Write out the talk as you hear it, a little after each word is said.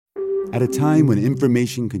At a time when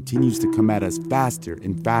information continues to come at us faster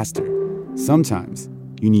and faster, sometimes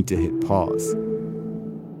you need to hit pause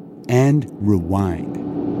and rewind.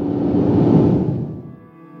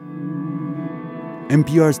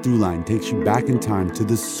 NPR's Throughline takes you back in time to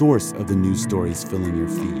the source of the news stories filling your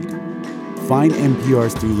feed. Find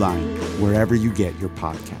NPR's Throughline wherever you get your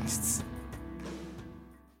podcasts.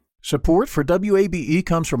 Support for WABE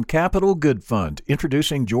comes from Capital Good Fund,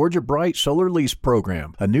 introducing Georgia Bright Solar Lease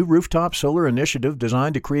Program, a new rooftop solar initiative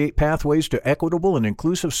designed to create pathways to equitable and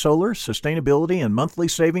inclusive solar, sustainability, and monthly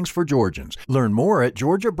savings for Georgians. Learn more at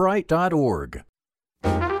georgiabright.org.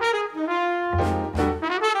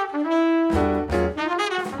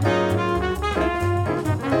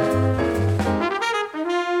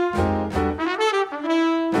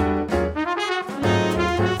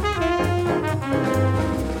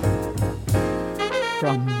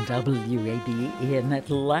 From WABE in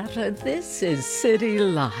Atlanta, this is City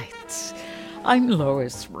Lights. I'm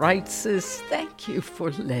Lois Reitzes. Thank you for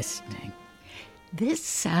listening. This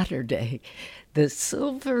Saturday, the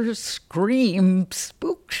Silver Scream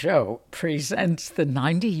Spook Show presents the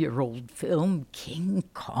 90-year-old film King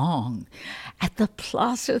Kong at the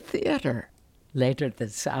Plaza Theater. Later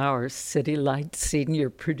this hour, City Lights senior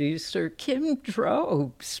producer Kim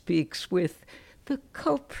Drobe speaks with the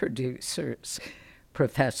co-producers,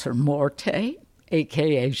 Professor Morte,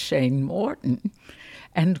 a.k.a. Shane Morton,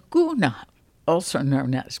 and Guna, also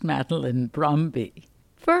known as Madeline Brumby.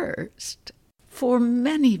 First, for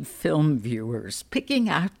many film viewers, picking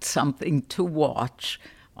out something to watch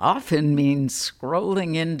often means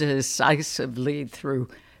scrolling indecisively through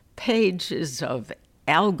pages of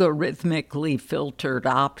algorithmically filtered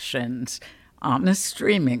options on a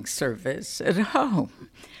streaming service at home.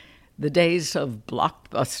 The days of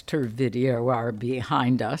Blockbuster Video are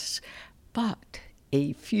behind us, but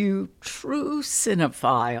a few true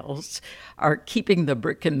cinephiles are keeping the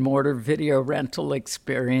brick-and-mortar video rental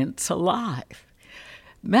experience alive.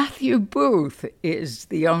 Matthew Booth is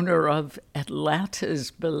the owner of Atlanta's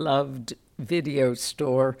beloved video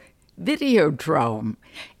store, Videodrome,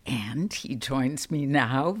 and he joins me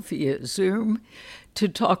now via Zoom to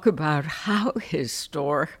talk about how his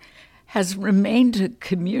store has remained a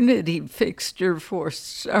community fixture for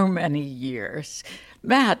so many years.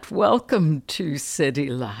 Matt, welcome to City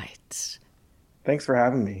Lights. Thanks for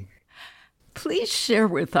having me. Please share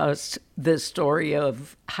with us the story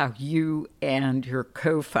of how you and your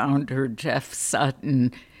co-founder, Jeff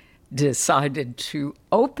Sutton, decided to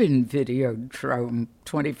open Videodrome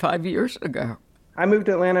 25 years ago. I moved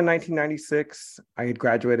to Atlanta in 1996. I had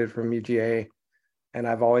graduated from UGA, and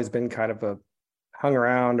I've always been kind of hung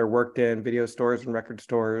around or worked in video stores and record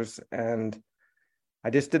stores, and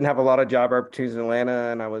I just didn't have a lot of job opportunities in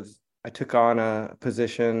Atlanta. And I took on a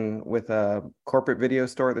position with a corporate video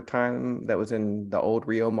store at the time that was in the old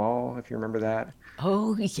Rio Mall, if you remember that.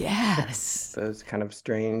 Oh, yes. It was kind of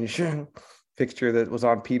strange fixture that was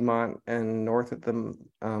on Piedmont and north of the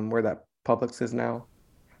where that Publix is now.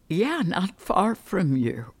 Yeah, not far from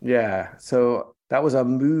you. Yeah, so that was a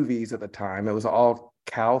Movies at the time. It was all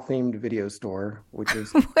cow-themed video store, which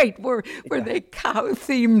is Wait, were they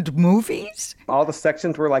cow-themed movies? All the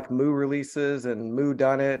sections were like Moo releases and Moo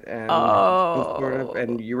Done It, and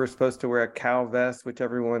and you were supposed to wear a cow vest, which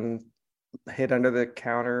everyone hid under the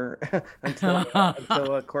counter until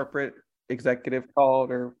a corporate executive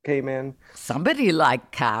called or came in. Somebody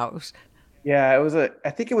liked cows. Yeah, I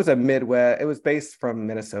think it was a Midwest. It was based from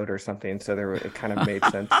Minnesota or something, so it kind of made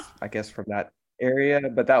sense, I guess, from that area.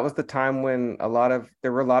 But that was the time when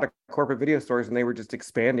there were a lot of corporate video stores, and they were just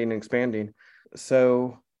expanding and expanding.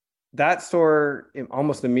 So that store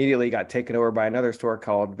almost immediately got taken over by another store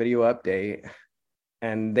called Video Update,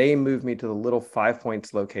 and they moved me to the Little Five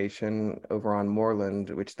Points location over on Moreland,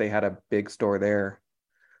 which they had a big store there.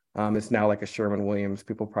 It's now like a Sherwin-Williams.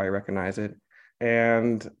 People probably recognize it.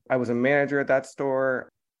 And I was a manager at that store.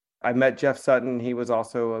 I met Jeff Sutton. He was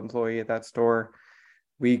also an employee at that store.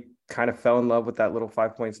 We kind of fell in love with that Little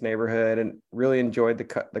Five Points neighborhood and really enjoyed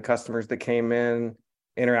the customers that came in,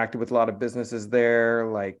 interacted with a lot of businesses there.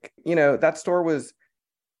 Like, that store was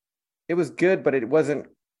good, but it wasn't,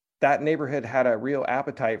 that neighborhood had a real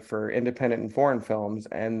appetite for independent and foreign films,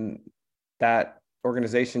 and that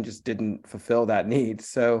organization just didn't fulfill that need.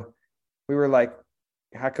 So we were like,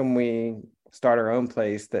 how can we start our own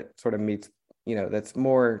place that sort of meets, that's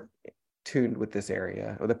more tuned with this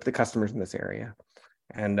area, or the customers in this area.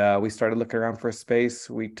 And we started looking around for a space.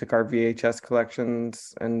 We took our VHS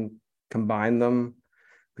collections and combined them.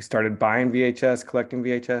 We started buying VHS, collecting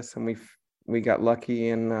VHS, and we got lucky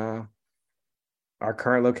in our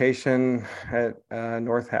current location at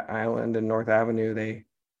North Island and North Avenue.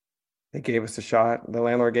 They gave us a shot. The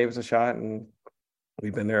landlord gave us a shot, and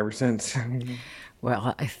we've been there ever since.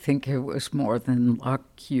 Well, I think it was more than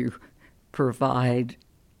luck. You provide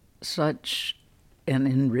such an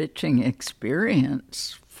enriching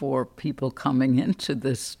experience for people coming into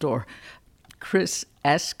this store. Chris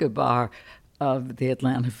Escobar of the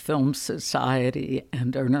Atlanta Film Society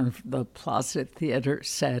and owner of the Plaza Theater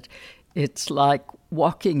said, it's like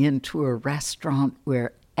walking into a restaurant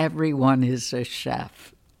where everyone is a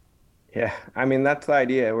chef. Yeah, I mean, that's the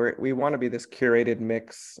idea. We want to be this curated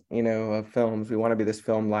mix, of films. We want to be this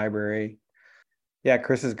film library. Yeah,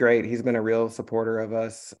 Chris is great. He's been a real supporter of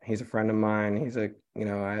us. He's a friend of mine.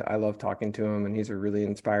 I love talking to him, and he's a really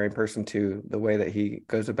inspiring person too. The way that he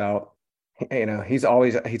goes about, he's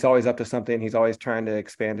always up to something. He's always trying to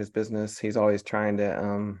expand his business. He's always trying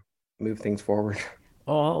to move things forward.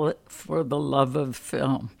 All for the love of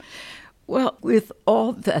film. Well, with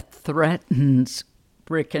all that threatens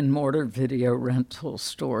brick and mortar video rental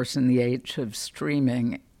stores in the age of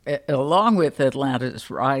streaming, along with Atlanta's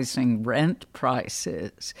rising rent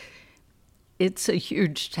prices, it's a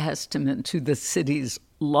huge testament to the city's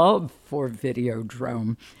love for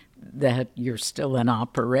Videodrome that you're still in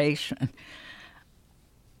operation.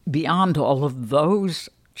 Beyond all of those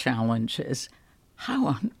challenges, how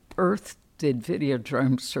on earth did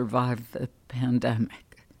Videodrome survive the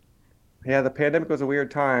pandemic? Yeah, the pandemic was a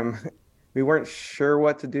weird time. We weren't sure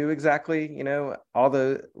what to do exactly.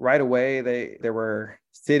 Right away, there were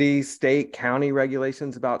city, state, county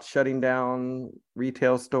regulations about shutting down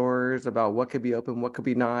retail stores, about what could be open, what could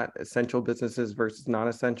be not, essential businesses versus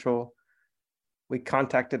non-essential. We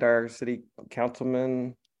contacted our city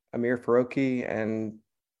councilman, Amir Faroqi, and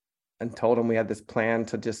told him we had this plan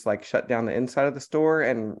to just like shut down the inside of the store.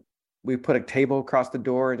 And we put a table across the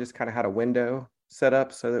door and just kind of had a window set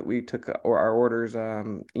up so that we took our orders,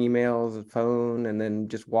 emails, phone, and then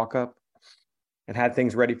just walk up and had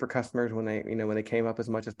things ready for customers when they came up as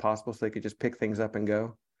much as possible so they could just pick things up and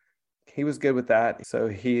go. He was good with that. So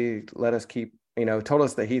he let us told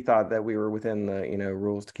us that he thought that we were within the,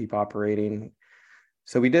 rules to keep operating.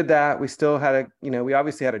 So we did that. We still had we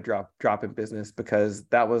obviously had a drop in business because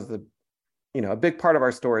that was a big part of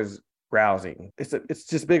our store is browsing. It's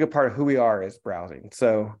just a big part of who we are is browsing.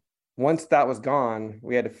 So once that was gone,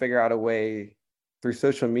 we had to figure out a way through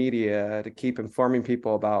social media to keep informing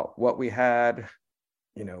people about what we had,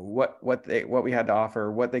 what we had to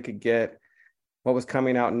offer, what they could get, what was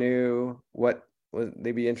coming out new, what was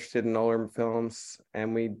they'd be interested in older films.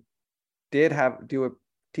 And we did do a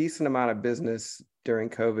decent amount of business during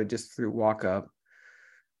COVID just through walk up.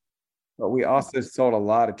 But we also sold a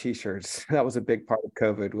lot of t-shirts. That was a big part of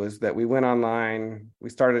COVID, was that we went online,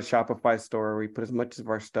 we started a Shopify store, we put as much of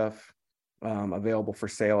our stuff available for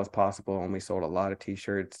sale as possible, and we sold a lot of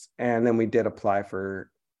t-shirts. And then we did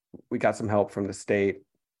we got some help from the state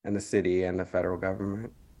and the city and the federal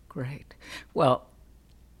government. Great. Well,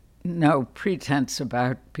 no pretense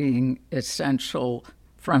about being essential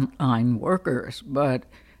frontline workers, but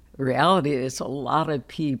the reality is a lot of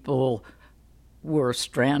people were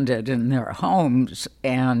stranded in their homes,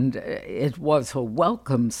 and it was a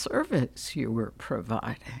welcome service you were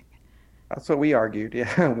providing. That's what we argued,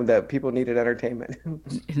 yeah, that people needed entertainment.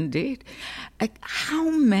 Indeed. How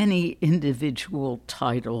many individual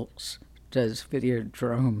titles does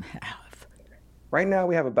Videodrome have? Right now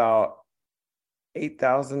we have about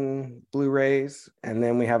 8,000 Blu-rays, and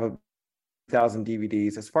then we have 1,000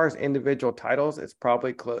 DVDs. As far as individual titles, it's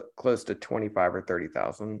probably close to 25 or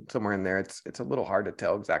 30,000, somewhere in there. It's a little hard to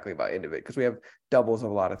tell exactly about individual because we have doubles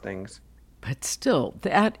of a lot of things. But still,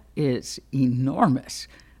 that is enormous.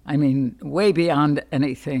 I mean, way beyond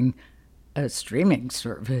anything a streaming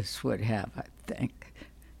service would have, I think.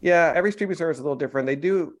 Yeah, every streaming service is a little different. They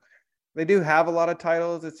do have a lot of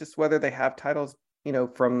titles. It's just whether they have titles,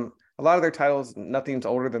 from a lot of their titles, nothing's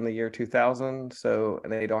older than the year 2000. So,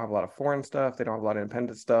 and they don't have a lot of foreign stuff. They don't have a lot of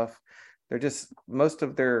independent stuff. Most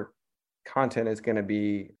of their content is going to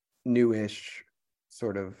be newish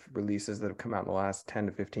sort of releases that have come out in the last 10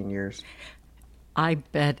 to 15 years. I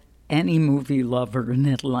bet any movie lover in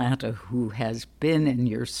Atlanta who has been in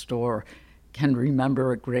your store can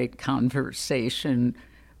remember a great conversation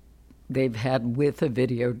they've had with a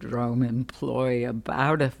Videodrome employee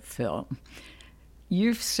about a film.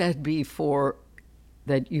 You've said before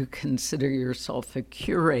that you consider yourself a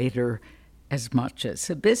curator as much as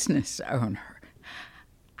a business owner.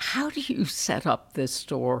 How do you set up this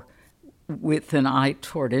store with an eye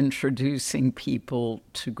toward introducing people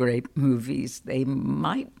to great movies they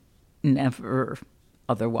might never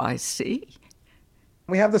otherwise see?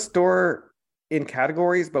 We have the store in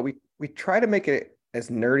categories, but we try to make it as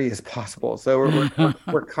nerdy as possible. So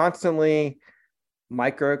we're constantly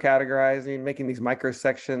micro categorizing, making these micro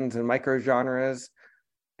sections and micro genres.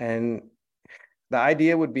 And the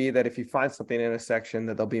idea would be that if you find something in a section,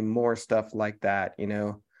 that there'll be more stuff like that,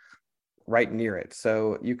 right near it.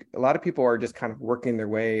 So a lot of people are just kind of working their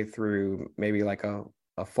way through maybe like a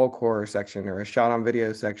folk horror section or a shot on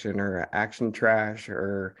video section or action trash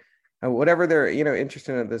or whatever they're,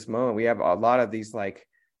 interested in at this moment. We have a lot of these like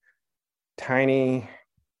tiny,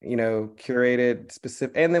 curated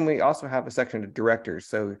specific, and then we also have a section of directors.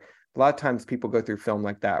 So a lot of times people go through film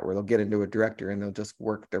like that where they'll get into a director and they'll just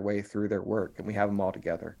work their way through their work, and we have them all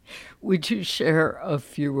together. Would you share a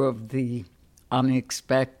few of the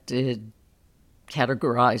unexpected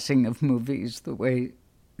categorizing of movies, the way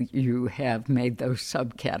you have made those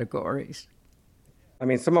subcategories? I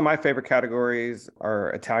mean, some of my favorite categories are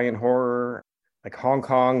Italian horror, like Hong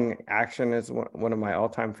Kong action is one of my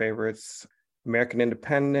all-time favorites. American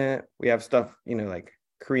independent. We have stuff, like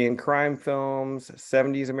Korean crime films,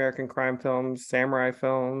 70s American crime films, samurai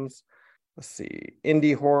films. Let's see,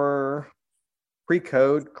 indie horror,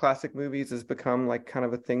 pre-code classic movies has become like kind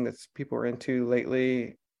of a thing that people are into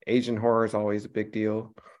lately. Asian horror is always a big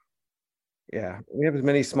deal. Yeah, we have as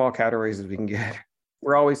many small categories as we can get.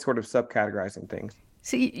 We're always sort of subcategorizing things.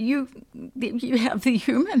 See, you have the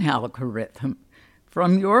human algorithm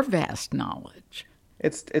from your vast knowledge.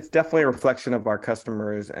 It's definitely a reflection of our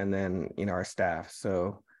customers and then, our staff.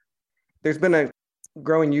 So there's been a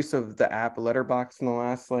growing use of the app Letterboxd in the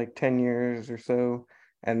last like 10 years or so.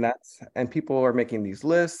 And people are making these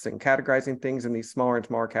lists and categorizing things in these smaller and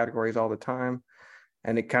smaller categories all the time.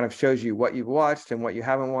 And it kind of shows you what you've watched and what you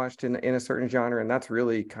haven't watched in a certain genre. And that's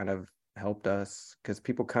really kind of helped us because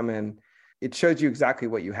people come in, it shows you exactly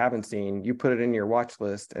what you haven't seen. You put it in your watch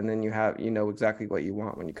list and then you know exactly what you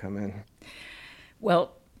want when you come in.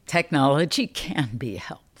 Well, technology can be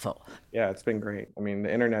helpful. Yeah, it's been great. I mean,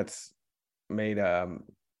 the internet's made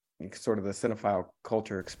sort of the cinephile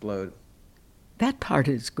culture explode. That part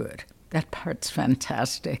is good. That part's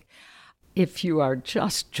fantastic. If you are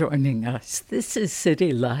just joining us, this is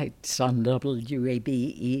City Lights on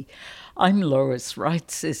WABE. I'm Lois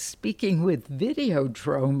Reitzes, speaking with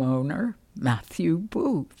Videodrome owner Matthew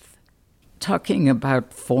Booth. Talking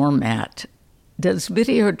about format, does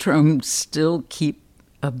Videodrome still keep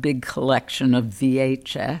a big collection of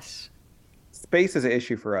VHS? Space is an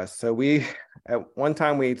issue for us. So at one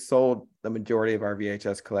time, we sold the majority of our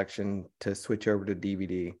VHS collection to switch over to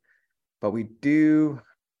DVD. But we do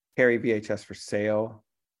carry VHS for sale,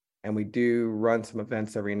 and we do run some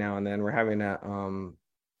events every now and then. We're having a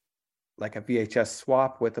VHS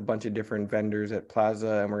swap with a bunch of different vendors at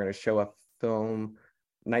Plaza, and we're going to show a film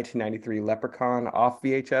 1993 Leprechaun off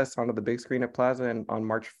VHS onto the big screen at Plaza and on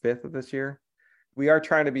March 5th of this year. We are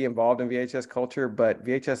trying to be involved in VHS culture, but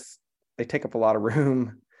VHS, they take up a lot of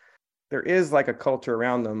room. There is like a culture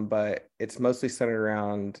around them, but it's mostly centered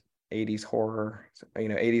around 80s horror,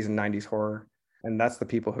 80s and 90s horror. And that's the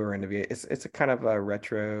people who are into VHS. It's a kind of a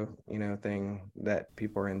retro, thing that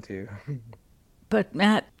people are into. But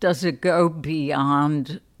Matt, does it go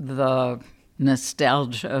beyond the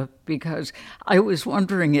nostalgia? Because I was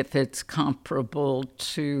wondering if it's comparable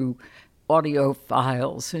to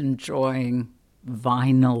audiophiles enjoying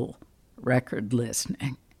vinyl record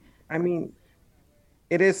listening. I mean,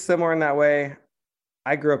 it is similar in that way.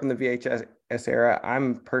 I grew up in the VHS era.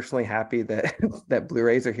 I'm personally happy that that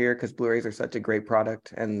Blu-rays are here because Blu-rays are such a great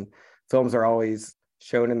product and films are always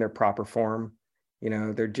shown in their proper form.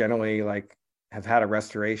 They're generally have had a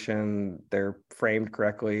restoration. They're framed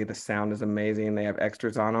correctly. The sound is amazing. They have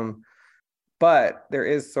extras on them. But there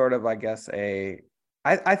is sort of, I guess,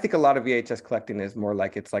 I think a lot of VHS collecting is more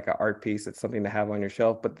like it's like an art piece. It's something to have on your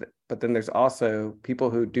shelf. But then there's also people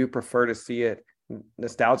who do prefer to see it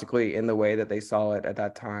nostalgically in the way that they saw it at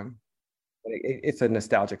that time. It's a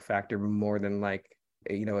nostalgic factor more than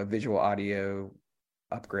a visual audio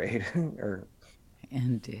upgrade.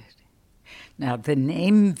 Indeed. Now, the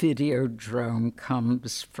name Videodrome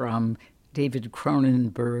comes from David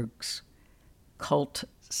Cronenberg's cult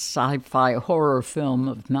sci-fi horror film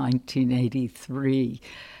of 1983.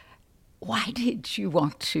 Why did you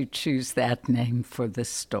want to choose that name for the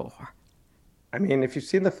store? I mean, if you've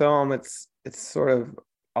seen the film, it's sort of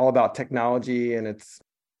all about technology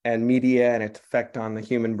and media and its effect on the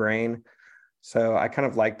human brain. So I kind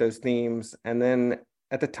of like those themes. And then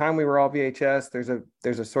at the time we were all VHS,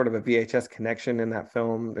 there's a sort of a VHS connection in that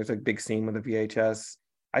film. There's a big scene with a VHS.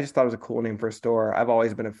 I just thought it was a cool name for a store. I've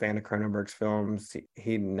always been a fan of Cronenberg's films.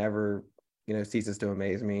 He never, ceases to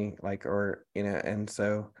amaze me, and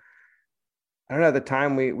so I don't know, at the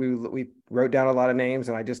time we wrote down a lot of names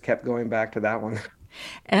and I just kept going back to that one.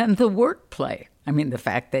 And the wordplay. I mean, the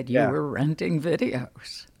fact that you Yeah. were renting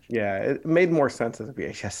videos. Yeah, it made more sense as a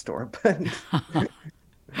VHS store, but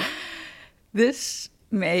This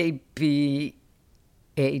may be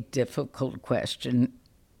a difficult question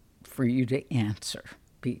for you to answer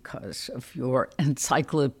because of your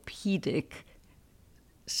encyclopedic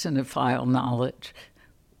cinephile knowledge.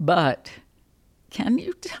 But can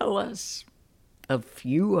you tell us a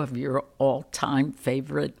few of your all-time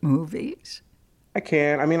favorite movies? I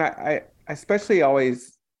can. I mean, I especially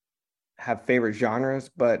always have favorite genres,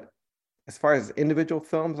 but as far as individual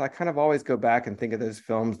films, I kind of always go back and think of those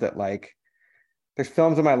films that like there's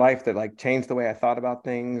films in my life that like changed the way I thought about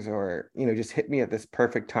things or, just hit me at this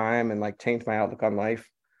perfect time and like changed my outlook on life.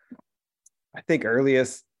 I think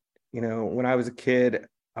earliest, when I was a kid,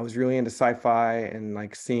 I was really into sci-fi and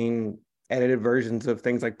like seeing edited versions of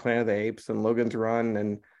things like Planet of the Apes and Logan's Run.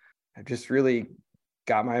 And I just really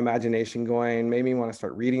got my imagination going, made me want to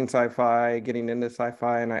start reading sci-fi, getting into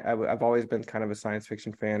sci-fi. And I've always been kind of a science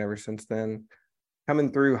fiction fan ever since then.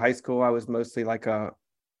 Coming through high school, I was mostly like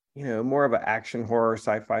more of an action horror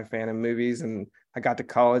sci-fi fan of movies. And I got to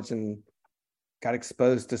college and got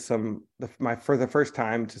exposed to for the first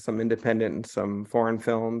time to some independent and some foreign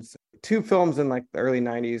films. Two films in like the early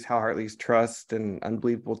 90s, Hal Hartley's Trust and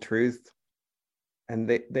Unbelievable Truth. And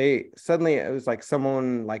they suddenly, it was like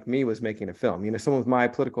someone like me was making a film, someone with my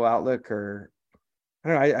political outlook, or I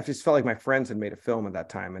don't know. I just felt like my friends had made a film at that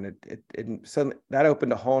time. And it suddenly, that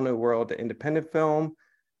opened a whole new world to independent film.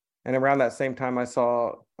 And around that same time, I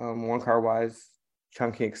saw Wong Kar-wai's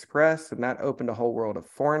Chungking Express, and that opened a whole world of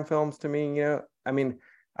foreign films to me. I mean,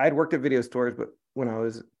 I had worked at video stores, but when I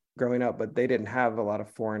was growing up, but they didn't have a lot of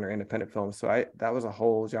foreign or independent films. So that was a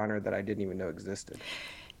whole genre that I didn't even know existed.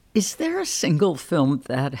 Is there a single film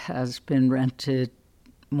that has been rented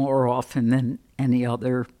more often than any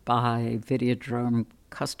other by Videodrome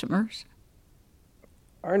customers?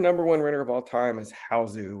 Our number one renter of all time is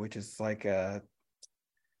Hauzu, which is like a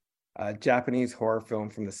Japanese horror film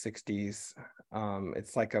from the 60s.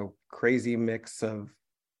 It's like a crazy mix of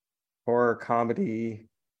horror, comedy.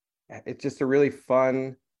 It's just a really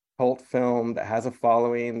fun cult film that has a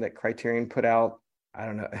following that Criterion put out, I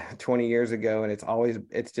don't know, 20 years ago. And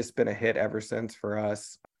it's just been a hit ever since for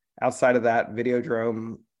us. Outside of that,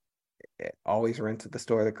 Videodrome always rents at the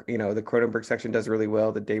store. The Cronenberg section does really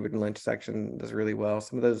well. The David Lynch section does really well.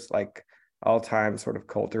 Some of those like all-time sort of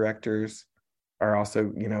cult directors are also,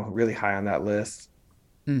 really high on that list.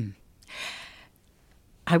 Mm.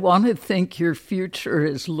 I want to think your future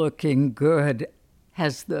is looking good.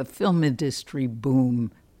 Has the film industry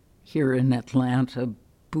boom here in Atlanta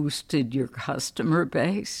boosted your customer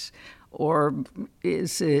base, or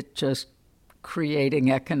is it just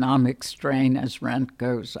creating economic strain as rent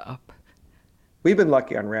goes up? We've been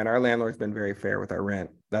lucky on rent. Our landlord's been very fair with our rent.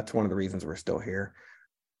 That's one of the reasons we're still here.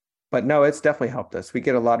 But no, it's definitely helped us. We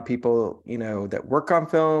get a lot of people, that work on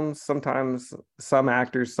films, sometimes some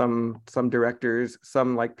actors, some directors,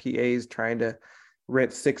 some like PAs trying to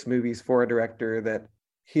rent 6 movies for a director that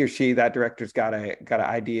that director's got an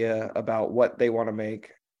idea about what they want to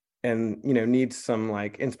make and, needs some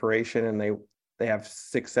like inspiration, and they have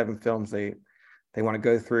 6, 7 films they want to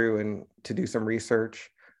go through and to do some research.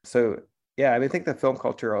 So yeah, I mean, I think the film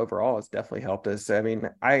culture overall has definitely helped us. I mean,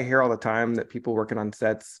 I hear all the time that people working on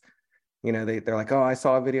sets, they're like, oh, I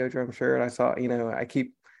saw a Videodrome shirt. I saw,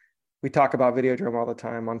 we talk about Videodrome all the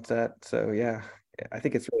time on set. So yeah, I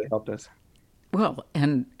think it's really helped us. Well,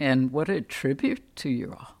 and what a tribute to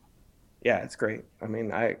you all. Yeah, it's great. I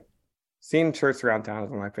mean, seeing shirts around town is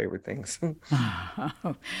one of my favorite things.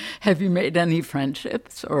 Have you made any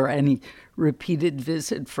friendships or any repeated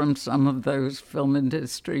visit from some of those film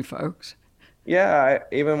industry folks? Yeah,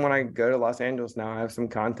 even when I go to Los Angeles now, I have some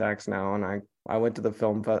contacts now, and I went to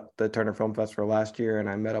the Turner Film Festival last year, and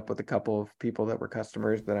I met up with a couple of people that were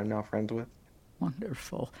customers that I'm now friends with.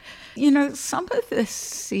 Wonderful. Some of this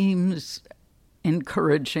seems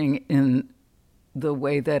encouraging in the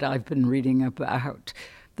way that I've been reading about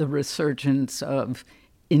the resurgence of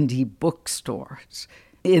indie bookstores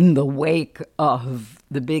in the wake of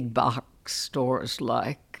the big box stores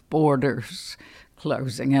like Borders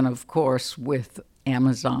closing, and of course with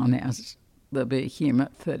Amazon as the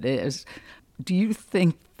behemoth it is. Do you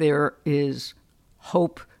think there is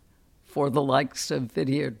hope for the likes of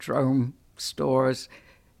Videodrome stores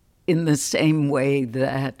in the same way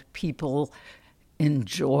that people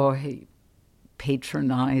enjoy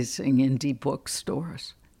patronizing indie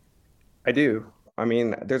bookstores? I do. I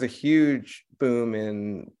mean, there's a huge boom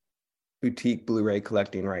in boutique Blu-ray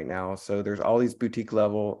collecting right now. So there's all these boutique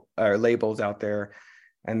labels out there,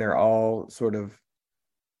 and they're all sort of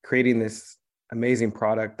creating this amazing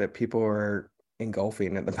product that people are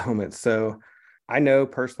engulfing at the moment. So I know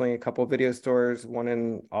personally a couple of video stores, one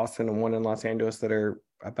in Austin and one in Los Angeles, that are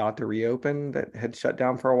about to reopen that had shut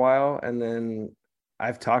down for a while. And then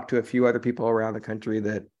I've talked to a few other people around the country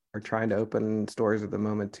that are trying to open stores at the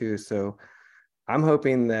moment too. So I'm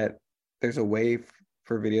hoping that there's a way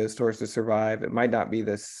for video stores to survive. It might not be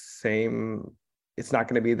the same. It's not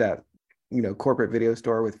going to be that, corporate video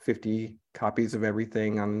store with 50 copies of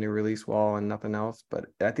everything on the new release wall and nothing else. But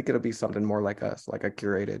I think it'll be something more like us, like a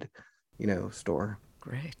curated, store.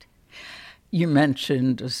 Great. You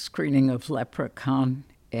mentioned a screening of Leprechaun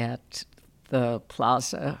at the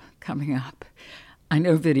Plaza coming up. I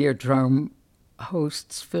know Videodrome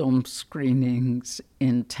hosts film screenings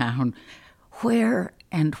in town. Where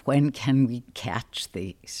and when can we catch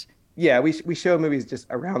these? Yeah, we show movies just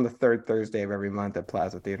around the third Thursday of every month at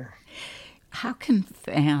Plaza Theater. How can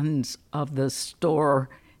fans of the store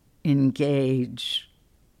engage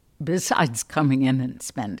besides coming in and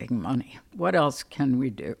spending money? What else can we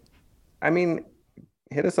do? I mean,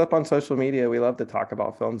 hit us up on social media. We love to talk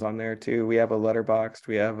about films on there too. We have a Letterboxd,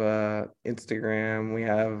 we have a Instagram, we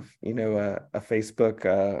have, a Facebook,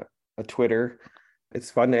 a Twitter.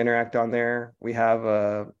 It's fun to interact on there. We have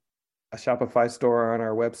a Shopify store on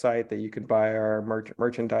our website that you can buy our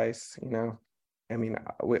merchandise, I mean,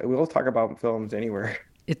 we'll talk about films anywhere.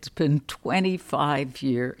 It's been 25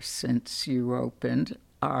 years since you opened.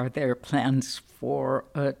 Are there plans for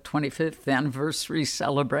a 25th anniversary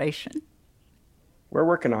celebration? We're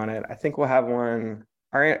working on it. I think we'll have one.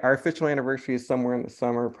 Our official anniversary is somewhere in the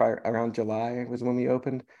summer, probably around July was when we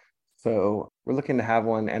opened. So we're looking to have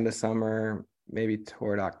one end of summer, maybe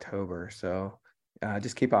toward October. So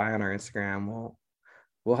just keep an eye on our Instagram.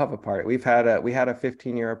 We'll have a party. We had a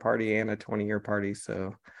 15-year party and a 20-year party,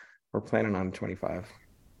 so we're planning on 25.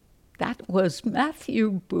 That was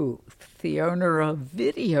Matthew Booth, the owner of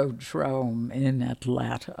Videodrome in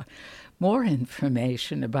Atlanta. More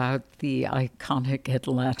information about the iconic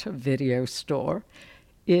Atlanta video store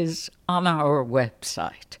is on our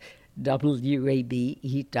website,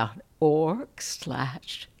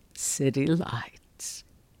 wabe.org/citylights.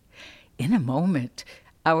 In a moment,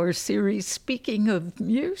 our series Speaking of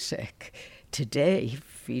Music today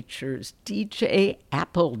features DJ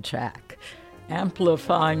Applejack,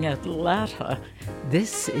 amplifying Atlanta.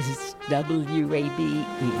 This is WABE.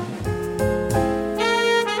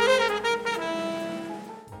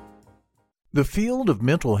 The field of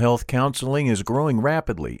mental health counseling is growing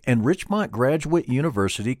rapidly, and Richmont Graduate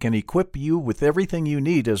University can equip you with everything you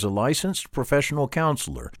need as a licensed professional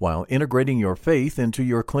counselor while integrating your faith into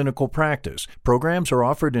your clinical practice. Programs are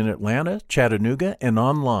offered in Atlanta, Chattanooga, and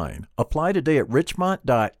online. Apply today at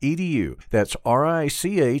richmont.edu. That's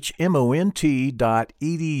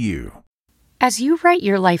RICHMONT.edu. As you write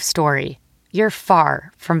your life story, you're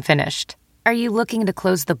far from finished. Are you looking to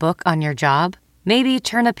close the book on your job? Maybe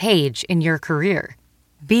turn a page in your career.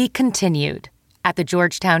 Be continued at the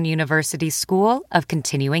Georgetown University School of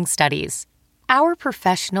Continuing Studies. Our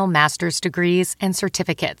professional master's degrees and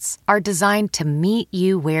certificates are designed to meet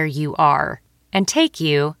you where you are and take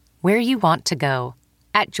you where you want to go.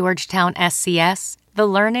 At Georgetown SCS, the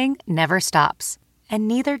learning never stops, and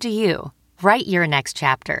neither do you. Write your next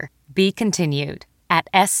chapter. Be continued at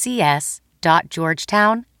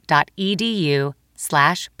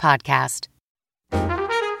scs.georgetown.edu/podcast.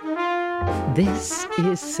 This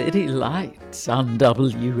is City Lights on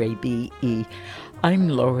WABE. I'm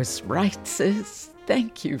Lois Reitzes.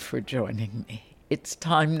 Thank you for joining me. It's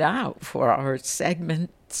time now for our segment,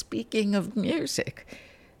 Speaking of Music,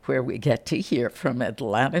 where we get to hear from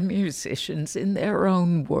Atlanta musicians in their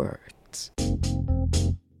own words.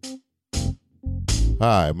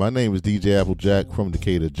 Hi, my name is DJ Applejack from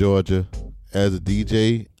Decatur, Georgia. As a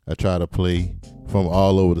DJ, I try to play from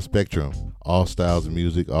all over the spectrum, all styles of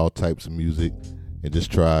music, all types of music, and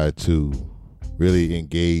just try to really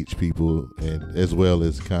engage people and as well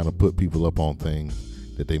as kind of put people up on things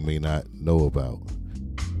that they may not know about.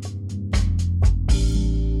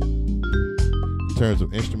 In terms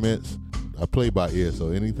of instruments, I play by ear, so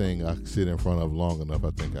anything I can sit in front of long enough, I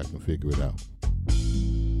think I can figure it out.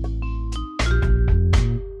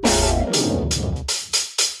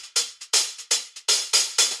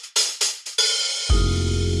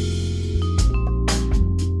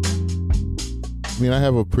 I mean, I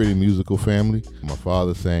have a pretty musical family. My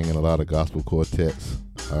father sang in a lot of gospel quartets.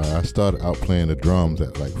 I started out playing the drums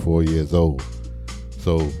at like 4 years old.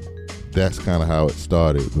 So that's kind of how it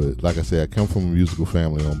started. But like I said, I come from a musical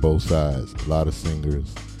family on both sides. A lot of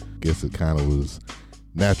singers. I guess it kind of was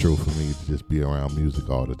natural for me to just be around music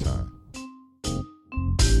all the time.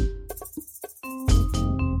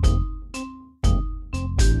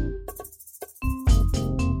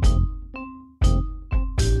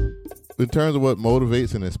 in terms of what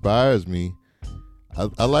motivates and inspires me,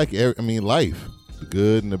 I like life, the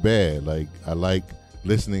good and the bad. Like, I like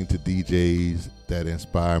listening to DJs that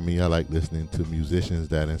inspire me. I like listening to musicians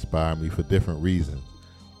that inspire me for different reasons.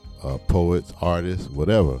 Poets, artists,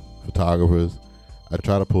 whatever, photographers. I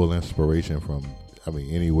try to pull inspiration from,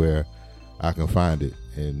 anywhere I can find it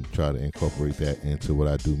and try to incorporate that into what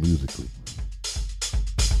I do musically.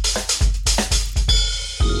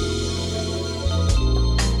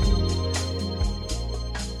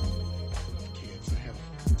 Kids, I have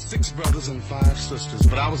 6 brothers and 5 sisters,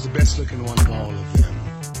 but I was the best looking one of all of them.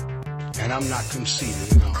 And I'm not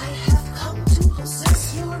conceited at all. I have come to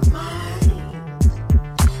possess your mind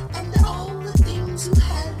and all the things you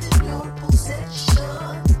have in your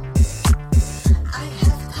possession. I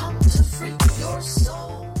have come to freak your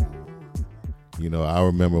soul. I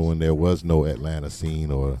remember when there was no Atlanta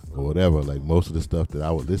scene or whatever, like most of the stuff that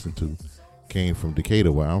I would listen to came from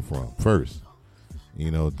Decatur, where I'm from, first.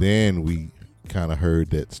 Then we kind of heard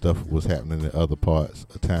that stuff was happening in other parts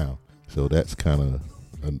of town. So that's kind of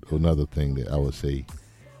another thing that I would say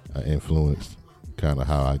influenced kind of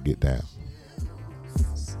how I get down.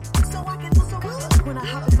 So I can look so good when I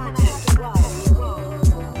hop in my jacket.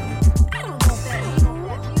 I don't want that.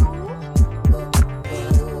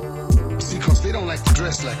 See, because they don't like to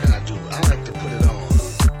dress like I do. I like to put it on.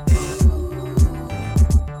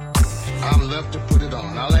 I love to put it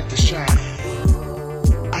on. I like to shine.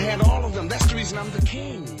 I had all of them. That's the reason I'm the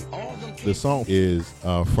king. All of them. The song is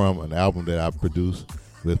from an album that I produced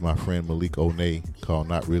with my friend Malik Onay called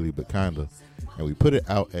Not Really But Kinda, and we put it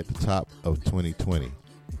out at the top of 2020.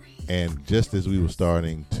 And just as we were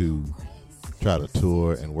starting to try to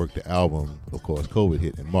tour and work the album, of course, COVID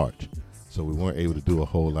hit in March, so we weren't able to do a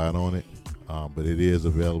whole lot on it, but it is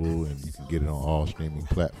available and you can get it on all streaming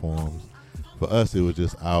platforms. For us, it was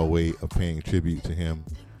just our way of paying tribute to him.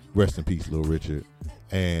 Rest in peace, Little Richard.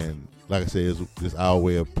 And like I said, it's just our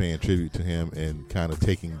way of paying tribute to him and kind of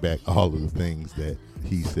taking back all of the things that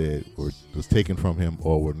he said was taken from him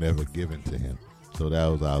or were never given to him. So that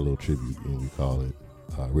was our little tribute, and we call it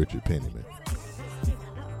Richard Penniman.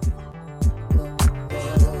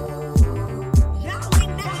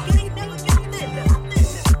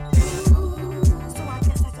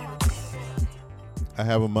 I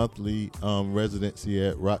have a monthly residency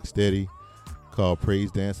at Rocksteady called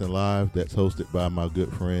Praise Dancing Live that's hosted by my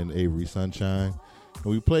good friend Avery Sunshine. And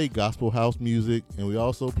we play gospel house music, and we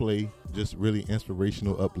also play just really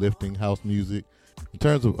inspirational, uplifting house music. In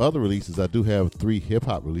terms of other releases, I do have 3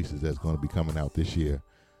 hip-hop releases that's going to be coming out this year.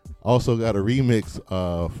 Also got a remix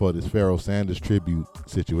for this Pharoah Sanders tribute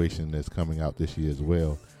situation that's coming out this year as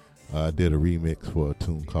well. I did a remix for a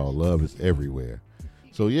tune called Love Is Everywhere.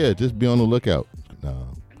 So yeah, just be on the lookout.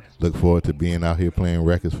 Look forward to being out here playing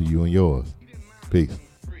records for you and yours. Peace.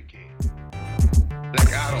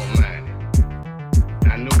 Like I don't mind it.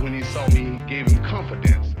 I know when he saw me, he gave him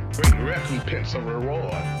confidence. Great recompense or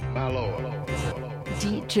reward, my Lord.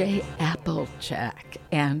 DJ Applejack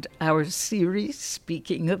and our series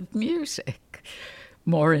Speaking of Music.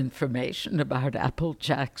 More information about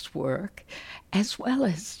Applejack's work, as well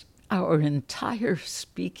as our entire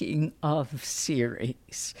Speaking of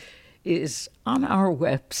series, is on our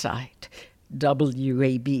website,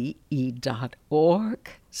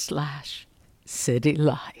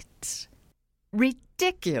 wabe.org/citylights.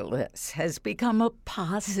 Ridiculous has become a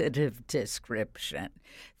positive description.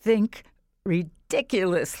 Think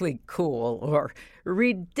ridiculously cool or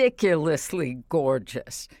ridiculously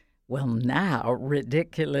gorgeous. Well, now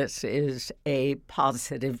ridiculous is a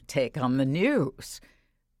positive take on the news.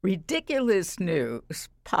 Ridiculous News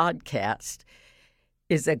podcast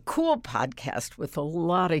is a cool podcast with a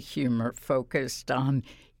lot of humor focused on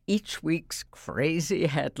each week's crazy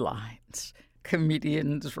headlines.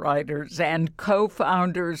 Comedians, writers, and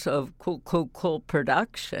co-founders of Cool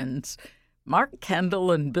Productions, Mark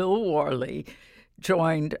Kendall and Bill Worley,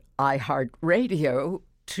 joined iHeartRadio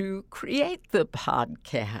to create the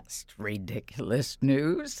podcast Ridiculous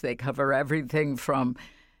News. They cover everything from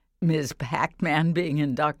Ms. Pac-Man being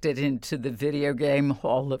inducted into the Video Game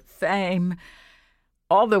Hall of Fame,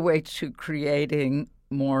 all the way to creating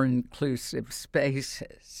more inclusive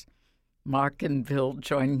spaces. Mark and Bill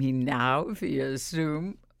join me now via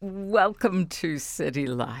Zoom. Welcome to City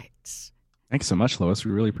Lights. Thanks so much, Lois.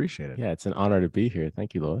 We really appreciate it. Yeah, it's an honor to be here.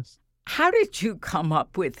 Thank you, Lois. How did you come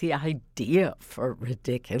up with the idea for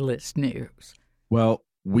Ridiculous News? Well,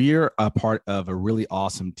 we're a part of a really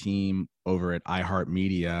awesome team over at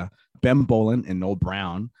iHeartMedia. Ben Bolin and Noel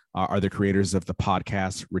Brown are the creators of the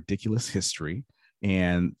podcast Ridiculous History,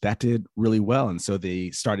 and that did really well. And so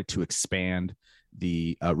they started to expand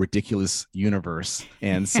the ridiculous universe.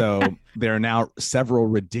 And so there are now several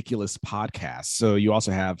ridiculous podcasts. So you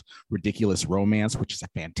also have Ridiculous Romance, which is a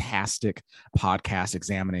fantastic podcast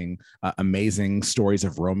examining amazing stories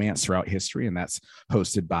of romance throughout history. And that's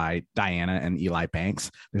hosted by Diana and Eli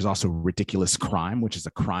Banks. There's also Ridiculous Crime, which is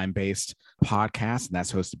a crime-based podcast, and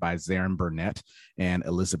that's hosted by Zarin Burnett and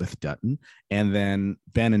Elizabeth Dutton. And then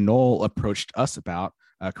Ben and Noel approached us about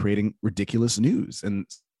creating Ridiculous News. And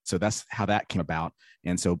so that's how that came about.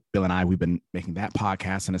 And so Bill and I, we've been making that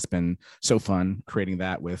podcast, and it's been so fun creating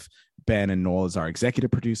that with Ben and Noel as our executive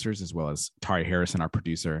producers, as well as Tari Harrison, our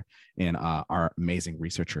producer, and our amazing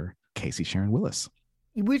researcher, Casey Sharon Willis.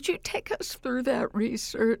 Would you take us through that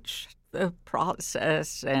research, the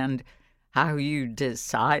process, and how you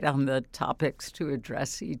decide on the topics to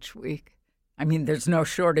address each week? I mean, there's no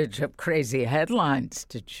shortage of crazy headlines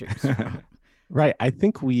to choose from. Right. I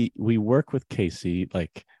think we work with Casey,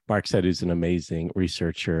 like Mark said, who's an amazing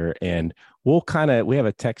researcher, and we have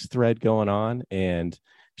a text thread going on, and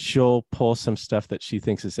she'll pull some stuff that she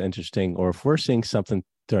thinks is interesting, or if we're seeing something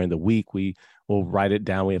during the week, we'll write it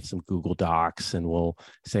down. We have some Google Docs, and we'll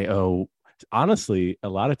say, oh, honestly, a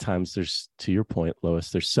lot of times there's, to your point,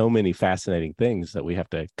 Lois, there's so many fascinating things that we have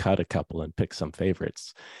to cut a couple and pick some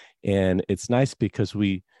favorites. And it's nice because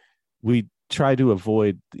we try to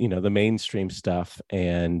avoid, the mainstream stuff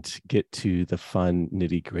and get to the fun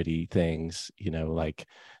nitty gritty things, like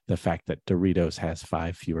the fact that Doritos has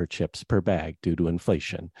 5 fewer chips per bag due to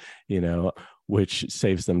inflation, which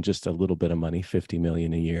saves them just a little bit of money, $50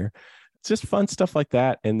 million a year. It's just fun stuff like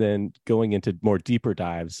that. And then going into more deeper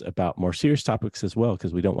dives about more serious topics as well,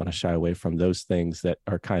 because we don't want to shy away from those things that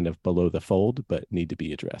are kind of below the fold, but need to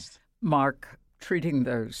be addressed. Mark, treating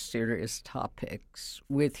those serious topics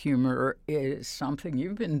with humor is something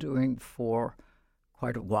you've been doing for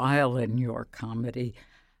quite a while in your comedy.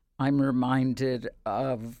 I'm reminded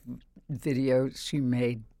of videos you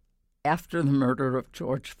made after the murder of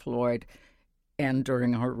George Floyd and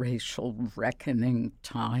during our racial reckoning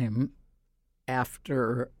time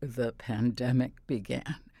after the pandemic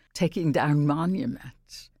began, taking down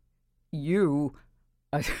monuments. You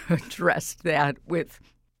addressed that with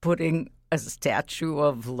putting a statue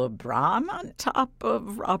of LeBron on top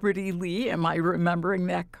of Robert E. Lee. Am I remembering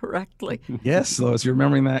that correctly? Yes, Lois, you're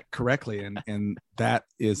remembering that correctly. And that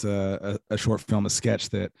is a short film, a sketch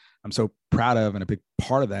that I'm so proud of. And a big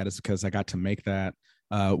part of that is because I got to make that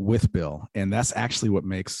with Bill. And that's actually what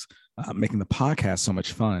makes making the podcast so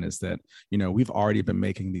much fun, is that, we've already been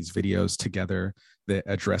making these videos together that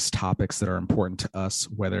address topics that are important to us,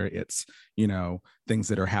 whether it's, things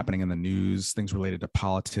that are happening in the news, things related to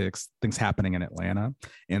politics, things happening in Atlanta.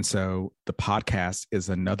 And so the podcast is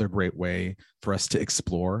another great way for us to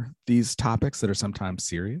explore these topics that are sometimes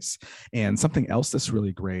serious. And something else that's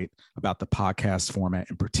really great about the podcast format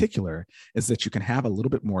in particular is that you can have a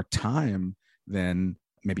little bit more time than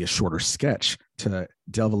maybe a shorter sketch to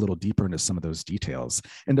delve a little deeper into some of those details.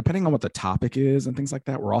 And depending on what the topic is and things like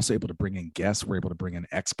that, we're also able to bring in guests, we're able to bring in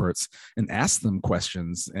experts and ask them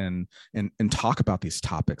questions and talk about these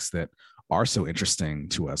topics that are so interesting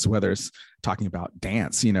to us, whether it's talking about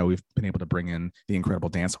dance. We've been able to bring in the incredible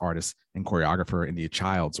dance artist and choreographer India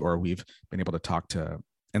Childs, or we've been able to talk to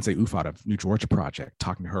Nsé Ufot of New Georgia Project,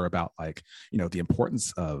 talking to her about the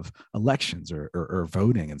importance of elections or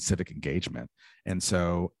voting and civic engagement. And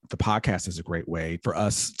so the podcast is a great way for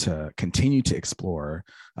us to continue to explore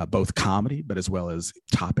both comedy, but as well as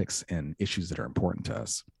topics and issues that are important to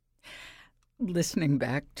us. Listening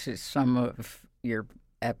back to some of your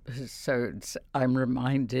episodes, I'm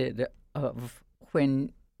reminded of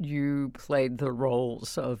when you played the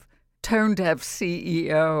roles of tone-deaf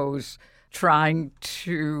CEOs trying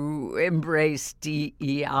to embrace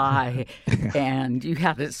DEI, and you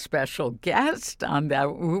had a special guest on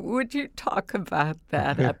that. Would you talk about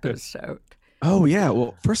that episode? Oh, yeah.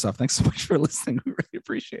 Well, first off, thanks so much for listening. We really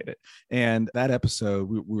appreciate it. And that episode,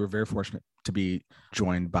 we were very fortunate to be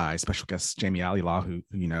joined by special guest Jamie Alilaw,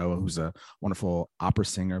 who's a wonderful opera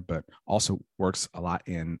singer, but also works a lot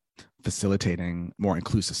in facilitating more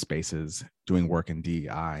inclusive spaces, doing work in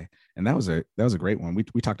DEI. And that was a great one.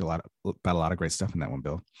 We talked about a lot of great stuff in that one,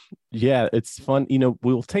 Bill. Yeah, it's fun.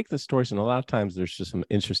 We'll take the stories, and a lot of times there's just some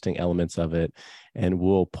interesting elements of it, and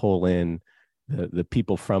we'll pull in the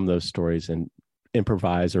people from those stories and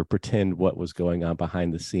improvise or pretend what was going on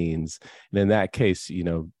behind the scenes. And in that case,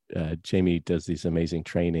 Jamie does these amazing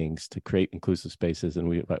trainings to create inclusive spaces. And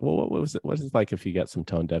we like, well, what is it like if you got some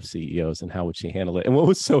tone deaf CEOs, and how would she handle it? And what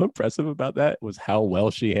was so impressive about that was how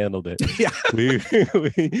well she handled it. Yeah.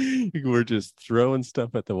 we were just throwing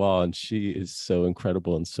stuff at the wall, and she is so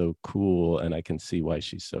incredible and so cool. And I can see why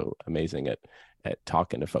she's so amazing at at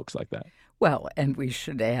talking to folks like that. Well, and we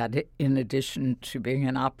should add, in addition to being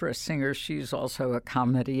an opera singer, she's also a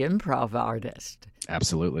comedy improv artist.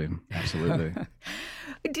 Absolutely.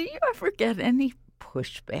 Do you ever get any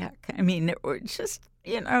pushback? I mean, or just,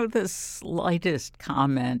 the slightest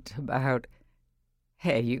comment about,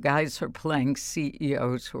 hey, you guys are playing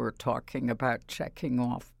CEOs who are talking about checking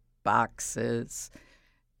off boxes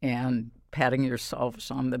and patting yourselves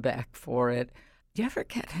on the back for it. Do you ever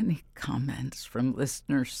get any comments from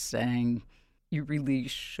listeners saying you really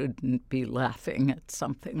shouldn't be laughing at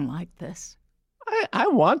something like this? I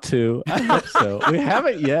want to. I hope so. We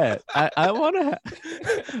haven't yet. I want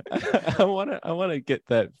to get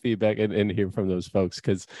that feedback and hear from those folks,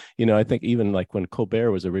 because I think even like when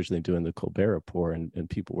Colbert was originally doing the Colbert Report and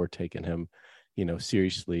people were taking him,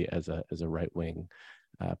 seriously as a right wing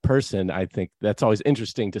person, I think that's always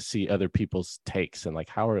interesting to see other people's takes and like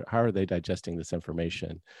how are they digesting this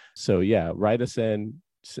information. So yeah, write us in,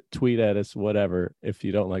 tweet at us, whatever. If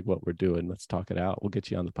you don't like what we're doing, let's talk it out. We'll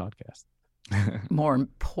get you on the podcast. More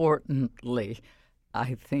importantly,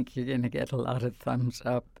 I think you're going to get a lot of thumbs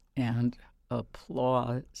up and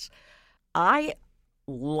applause. I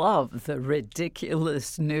love the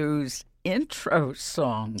Ridiculous News intro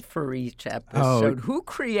song for each episode. Who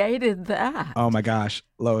created that? Oh my gosh,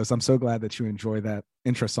 Lois, I'm so glad that you enjoy that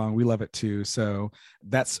intro song. We love it too. So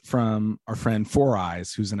that's from our friend Four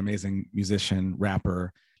Eyes, who's an amazing musician,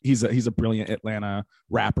 rapper. He's a brilliant Atlanta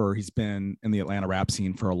rapper. He's been in the Atlanta rap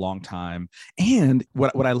scene for a long time. And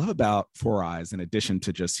what I love about Four Eyes, in addition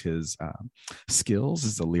to just his skills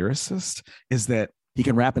as a lyricist, is that he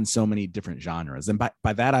can rap in so many different genres. And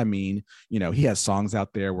by that, I mean, he has songs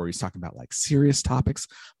out there where he's talking about like serious topics,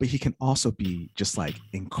 but he can also be just like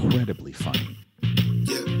incredibly funny.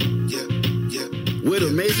 With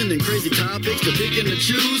amazing and crazy topics to pick and to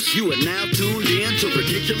choose, you are now tuned in to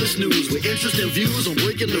Ridiculous News with interesting views on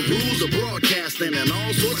breaking the rules of broadcasting and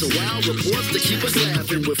all sorts of wild reports to keep us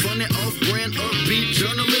laughing. With funny, off-brand, upbeat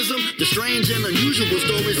journalism, the strange and unusual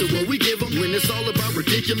stories of what we give them. When it's all about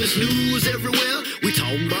ridiculous news everywhere, we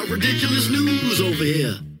talking about ridiculous news over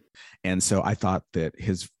here. And so I thought that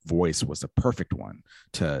his voice was a perfect one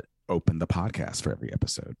to open the podcast for every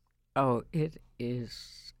episode. Oh, it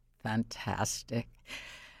is fantastic.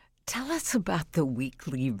 Tell us about the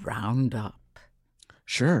weekly roundup.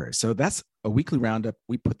 Sure. So that's a weekly roundup.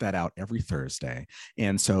 We put that out every Thursday.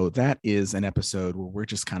 And so that is an episode where we're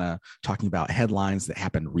just kind of talking about headlines that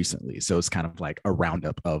happened recently. So it's kind of like a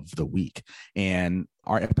roundup of the week. And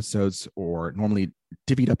our episodes are normally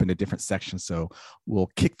divvied up into different sections. So we'll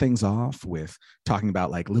kick things off with talking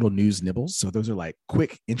about like little news nibbles. So those are like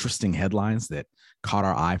quick, interesting headlines that caught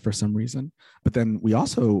our eye for some reason. But then we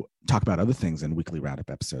also talk about other things in weekly roundup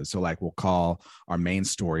episodes. So like we'll call our main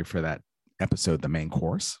story for that episode the main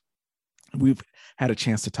course. We've had a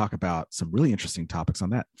chance to talk about some really interesting topics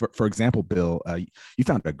on that. For example, Bill, you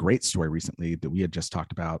found a great story recently that we had just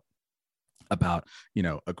talked about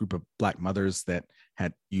a group of Black mothers that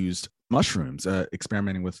had used mushrooms,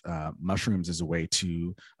 experimenting with mushrooms as a way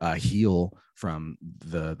to heal from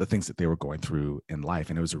the things that they were going through in life.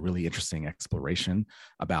 And it was a really interesting exploration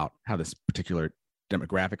about how this particular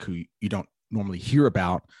demographic, who you don't normally hear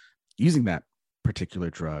about using that particular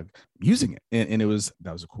drug, using it. And that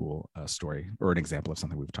was a cool story, or an example of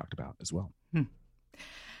something we've talked about as well.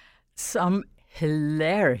 Some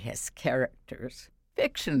hilarious characters,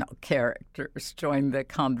 fictional characters, join the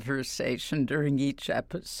conversation during each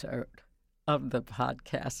episode of the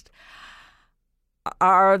podcast.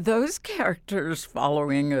 Are those characters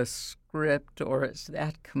following a script, or is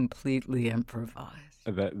that completely improvised?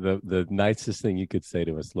 The nicest thing you could say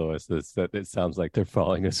to us, Lois, is that it sounds like they're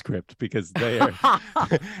following a script, because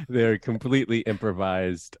they're completely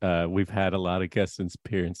improvised. We've had a lot of guest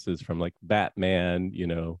appearances from like Batman,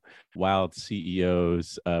 wild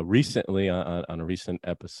CEOs. Recently on a recent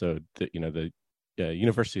episode, the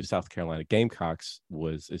University of South Carolina Gamecocks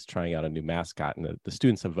is trying out a new mascot, and the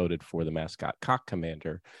students have voted for the mascot Cock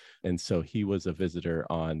Commander. And so he was a visitor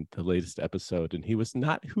on the latest episode, and he was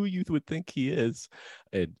not who you would think he is.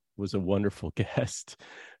 It was a wonderful guest.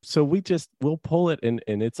 So we'll pull it, and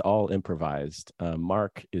it's all improvised.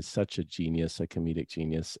 Mark is such a genius, a comedic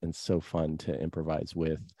genius, and so fun to improvise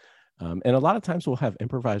with. And a lot of times we'll have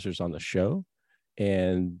improvisers on the show,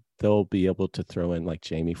 and they'll be able to throw in, like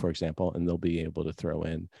Jamie, for example, and they'll be able to throw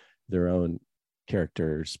in their own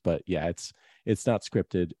characters. But yeah, it's not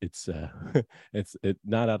scripted. It's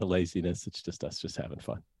not out of laziness. It's just us just having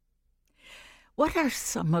fun. What are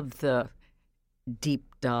some of the deep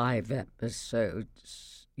dive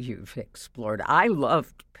episodes you've explored. I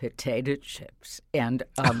loved potato chips, and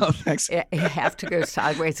Thanks. I have to go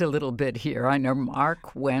sideways a little bit here. I know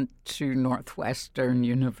Mark went to Northwestern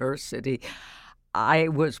University. I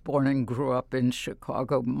was born and grew up in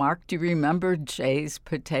Chicago. Mark, do you remember Jay's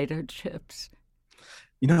potato chips?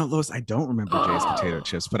 You know, Lois, I don't remember Jay's potato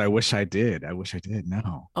chips, but I wish I did.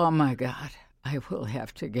 No. Oh, my God. I will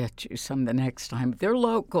have to get you some the next time. They're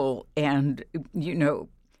local and, you know,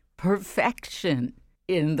 perfection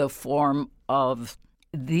in the form of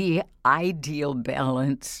the ideal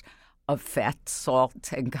balance of fat,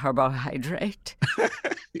 salt, and carbohydrate.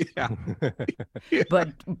 Yeah. But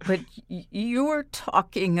you were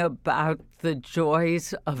talking about the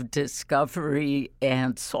joys of discovery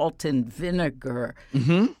and salt and vinegar.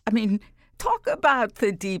 Mm-hmm. I mean, talk about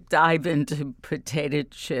the deep dive into potato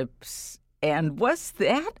chips. And was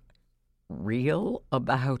that real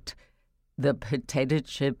about the potato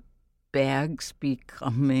chip bags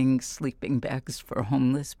becoming sleeping bags for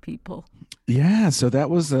homeless people? Yeah, so that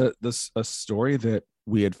was a story that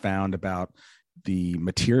we had found about the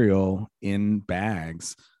material in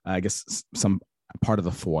bags. I guess some part of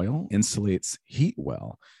the foil insulates heat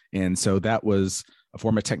well. And so that was a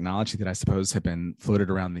form of technology that I suppose had been floated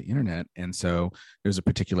around the internet. And so there's a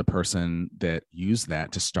particular person that used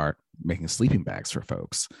that to start making sleeping bags for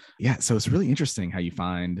folks. Yeah, so it's really interesting how you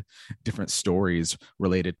find different stories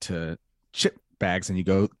related to chip bags and you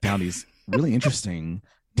go down these really interesting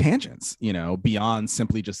tangents, you know, beyond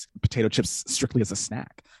simply just potato chips strictly as a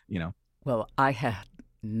snack, you know. Well, I had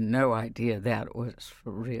no idea that was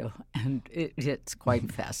for real, and it's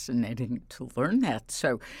quite fascinating to learn that.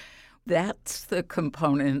 So that's the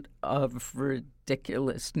component of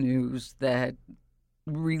ridiculous news that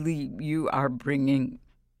really you are bringing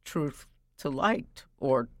truth to light,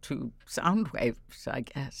 or to sound waves, I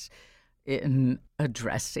guess, in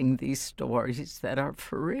addressing these stories that are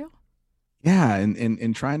for real. Yeah,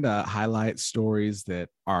 and trying to highlight stories that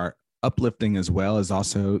are uplifting as well is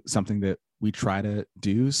also something that we try to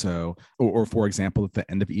do. So, or for example, at the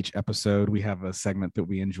end of each episode, we have a segment that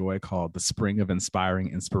we enjoy called the Spring of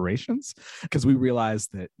Inspiring Inspirations, because we realize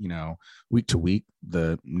that, you know, week to week,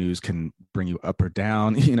 the news can bring you up or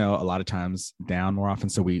down, you know, a lot of times down more often.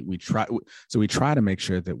 So we try to make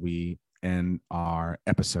sure that we end our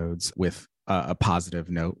episodes with a positive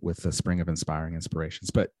note with the Spring of Inspiring Inspirations.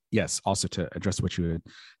 But yes, also to address what you had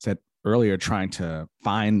said earlier, trying to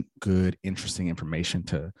find good, interesting information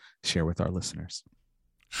to share with our listeners.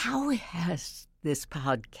 How has this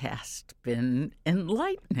podcast been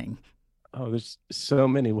enlightening? Oh, there's so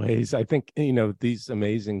many ways. I think, you know, these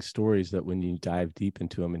amazing stories that when you dive deep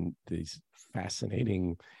into them and these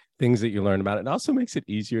fascinating things that you learn about, it also makes it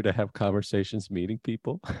easier to have conversations meeting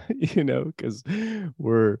people, you know, because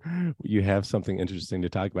you have something interesting to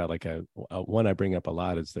talk about. Like one I bring up a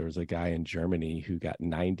lot is there was a guy in Germany who got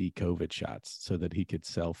 90 COVID shots so that he could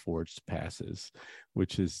sell forged passes,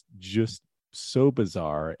 which is just so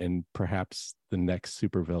bizarre, and perhaps the next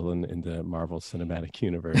supervillain in the Marvel Cinematic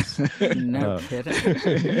Universe. No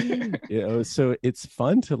kidding. You know, so it's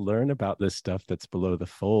fun to learn about this stuff that's below the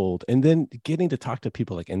fold, and then getting to talk to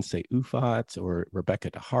people like Nsé Ufot or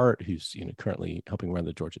Rebecca DeHart, who's, you know, currently helping run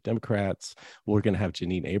the Georgia Democrats. We're going to have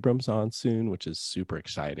Janine Abrams on soon, which is super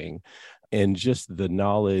exciting. And just the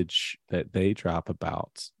knowledge that they drop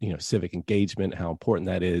about, you know, civic engagement, how important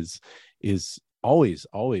that is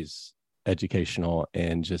always educational,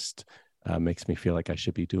 and just makes me feel like I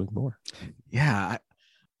should be doing more. Yeah,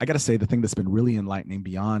 I got to say, the thing that's been really enlightening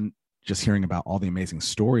beyond just hearing about all the amazing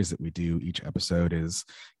stories that we do each episode is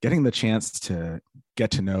getting the chance to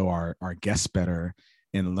get to know our guests better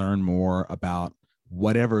and learn more about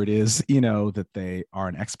whatever it is, you know, that they are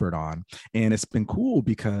an expert on. And it's been cool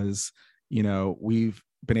because, you know, we've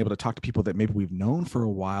been able to talk to people that maybe we've known for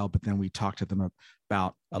a while, but then we talk to them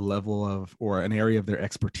about a level of, or an area of their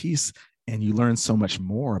expertise, and you learn so much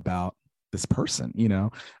more about this person, you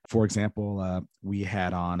know. For example, we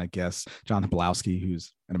had on a guest, Jonathan Bilowski,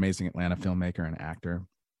 who's an amazing Atlanta filmmaker and actor.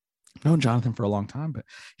 I've known Jonathan for a long time, but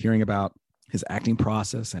hearing about his acting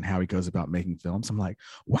process and how he goes about making films, I'm like,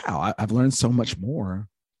 wow, I've learned so much more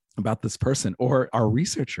about this person. Or our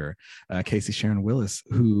researcher, Casey Sharon Willis,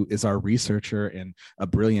 who is our researcher and a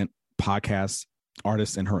brilliant podcast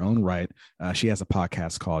artist in her own right. She has a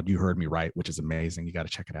podcast called You Heard Me Right, which is amazing. You got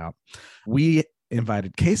to check it out. We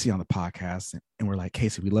invited Casey on the podcast, and we're like,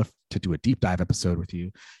 Casey, we'd love to do a deep dive episode with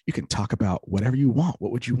you. You can talk about whatever you want.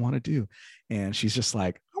 What would you want to do? And she's just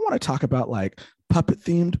like, I want to talk about like puppet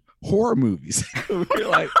themed horror movies. We're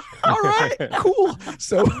like, all right, cool.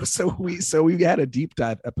 So we had a deep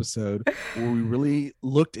dive episode where we really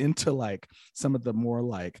looked into like some of the more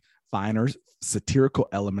like finer satirical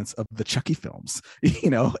elements of the Chucky films,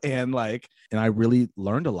 and I really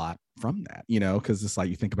learned a lot from that, because it's like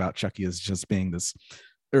you think about Chucky as just being this,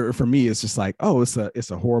 or for me, it's just like, oh, it's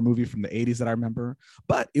a horror movie from the 80s that I remember,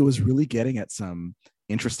 but it was really getting at some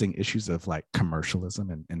interesting issues of like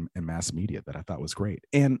commercialism and mass media that I thought was great.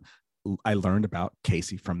 And I learned about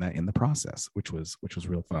Casey from that in the process, which was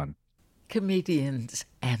real fun. Comedians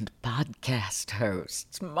and podcast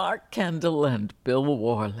hosts Mark Kendall and Bill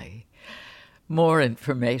Worley. More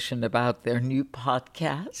information about their new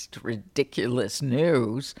podcast, Ridiculous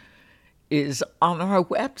News, is on our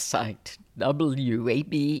website,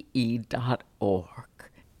 wabe.org.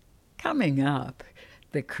 Coming up,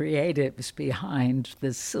 the creatives behind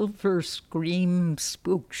the Silver Scream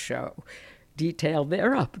Spook Show detail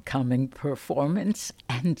their upcoming performance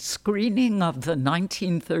and screening of the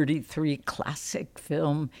 1933 classic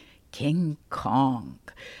film King Kong.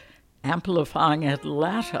 Amplifying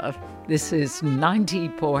Atlanta, this is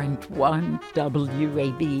 90.1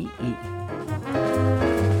 WABE.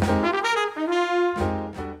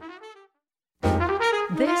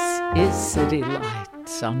 This is City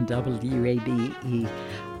Lights on WABE.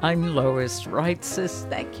 I'm Lois Reitzes.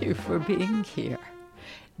 Thank you for being here.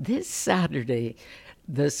 This Saturday,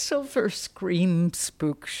 the Silver Scream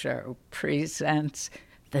Spook Show presents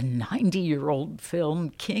the 90-year-old film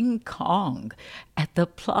King Kong at the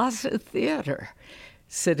Plaza Theater.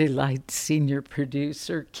 City Lights senior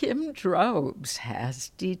producer Kim Drobes has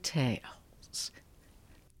details.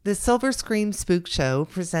 The Silver Scream Spook Show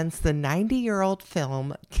presents the 90-year-old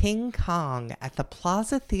film King Kong at the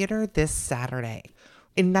Plaza Theater this Saturday.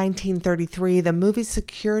 In 1933, the movie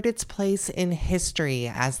secured its place in history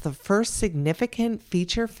as the first significant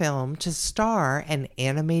feature film to star an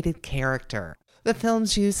animated character. The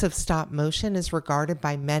film's use of stop motion is regarded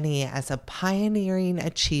by many as a pioneering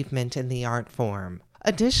achievement in the art form.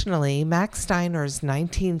 Additionally, Max Steiner's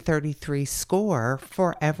 1933 score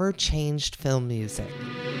forever changed film music.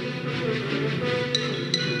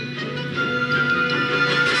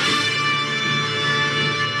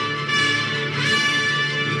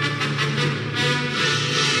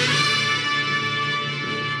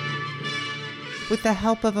 With the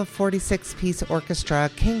help of a 46-piece orchestra,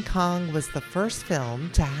 King Kong was the first film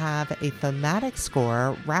to have a thematic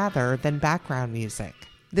score rather than background music.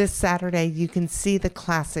 This Saturday, you can see the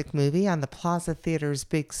classic movie on the Plaza Theater's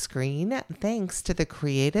big screen, thanks to the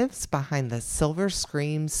creatives behind the Silver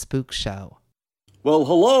Scream Spook Show. Well,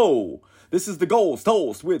 hello! This is the Ghost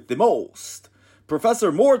Host with the most,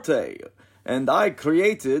 Professor Morte, and I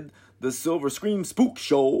created the Silver Scream Spook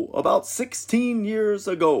Show about 16 years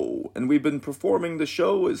ago, and we've been performing the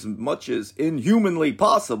show as much as inhumanly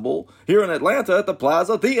possible here in Atlanta at the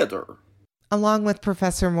Plaza Theater. Along with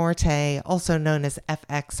Professor Morte, also known as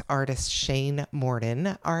FX artist Shane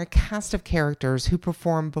Morden, are a cast of characters who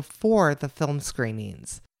perform before the film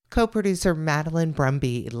screenings. Co-producer Madeline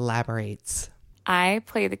Brumby elaborates. I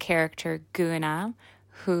play the character Guna,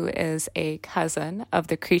 who is a cousin of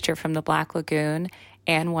the creature from the Black Lagoon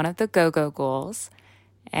and one of the Go-Go Ghouls.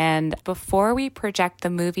 And before we project the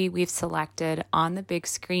movie we've selected on the big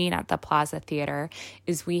screen at the Plaza Theater,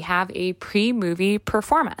 is we have a pre-movie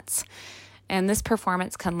performance. And this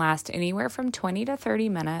performance can last anywhere from 20 to 30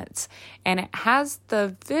 minutes. And it has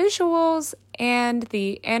the visuals and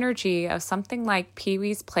the energy of something like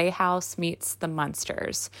Pee-wee's Playhouse meets the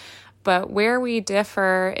Munsters. But where we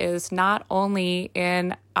differ is not only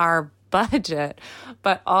in our budget,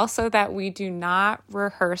 but also that we do not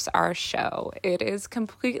rehearse our show. It is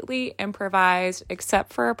completely improvised,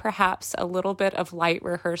 except for perhaps a little bit of light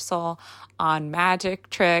rehearsal on magic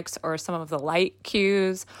tricks or some of the light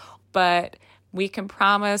cues. But we can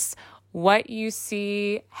promise what you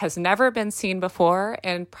see has never been seen before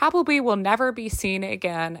and probably will never be seen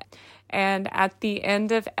again. And at the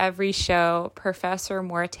end of every show, Professor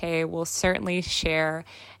Morte will certainly share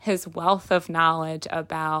his wealth of knowledge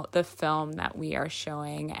about the film that we are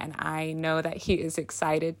showing. And I know that he is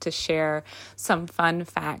excited to share some fun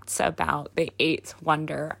facts about the eighth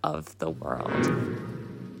wonder of the world.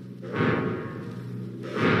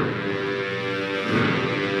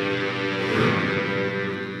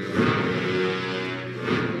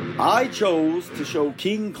 I chose to show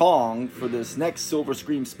King Kong for this next Silver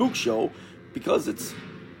Scream Spook Show because it's,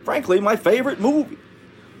 frankly, my favorite movie.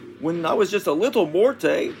 When I was just a little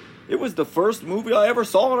Morte, it was the first movie I ever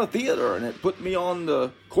saw in a theater, and it put me on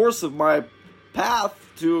the course of my path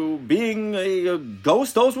to being a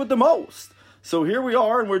ghost host with the most. So here we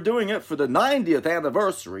are, and we're doing it for the 90th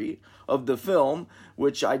anniversary of the film,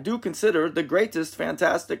 which I do consider the greatest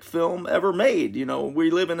fantastic film ever made. You know,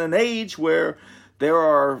 we live in an age where there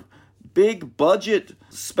are big budget,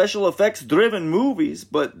 special effects driven movies,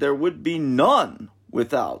 but there would be none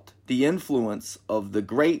without the influence of the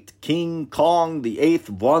great King Kong, the eighth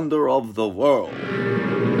wonder of the world.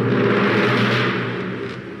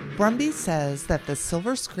 Brumby says that the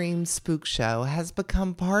Silver Scream Spook Show has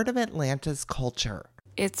become part of Atlanta's culture.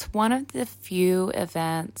 It's one of the few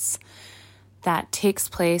events that takes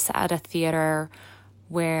place at a theater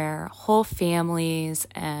where whole families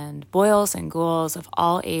and boys and ghouls of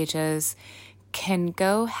all ages can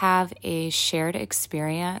go have a shared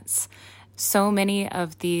experience. So many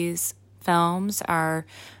of these films are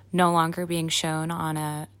no longer being shown on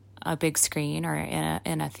a big screen or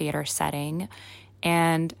in a theater setting.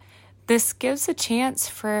 And this gives a chance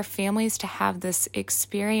for families to have this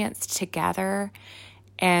experience together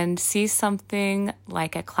and see something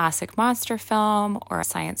like a classic monster film or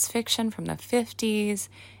science fiction from the 50s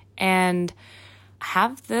and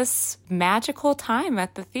have this magical time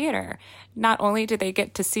at the theater. Not only do they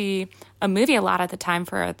get to see a movie a lot of the time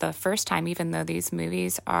for the first time, even though these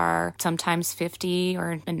movies are sometimes 50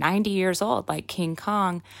 or 90 years old, like King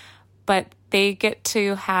Kong, but they get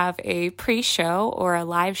to have a pre-show or a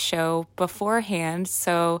live show beforehand.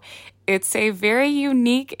 So it's a very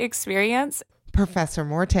unique experience. Professor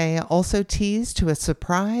Morte also teased to a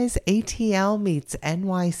surprise ATL meets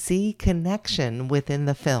NYC connection within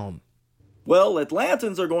the film. Well,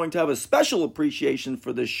 Atlantans are going to have a special appreciation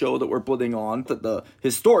for this show that we're putting on at the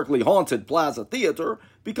historically haunted Plaza Theater,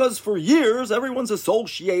 because for years everyone's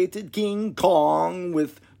associated King Kong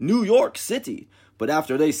with New York City. But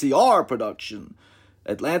after they see our production,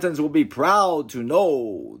 Atlantans will be proud to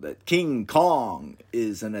know that King Kong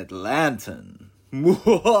is an Atlantan.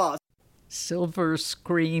 Silver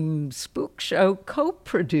Scream Spook Show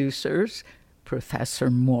co-producers Professor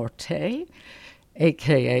Morte,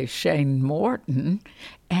 a.k.a. Shane Morton,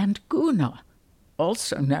 and Guna,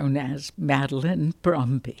 also known as Madeline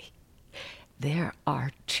Brumby. There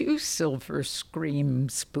are 2 Silver Scream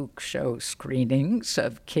Spook Show screenings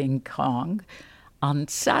of King Kong on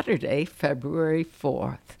Saturday, February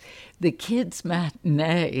 4th. The kids'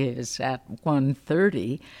 matinee is at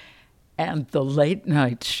 1:30, and the late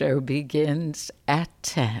night show begins at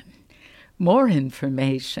 10. More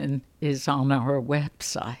information is on our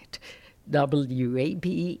website,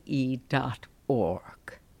 wabe.org.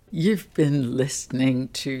 You've been listening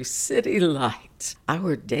to City Lights,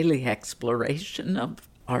 our daily exploration of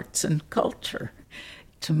arts and culture.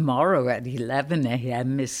 Tomorrow at 11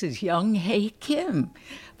 a.m., Mrs. Young Hae Kim,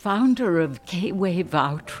 founder of K-Wave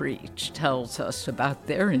Outreach, tells us about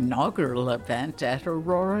their inaugural event at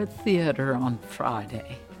Aurora Theater on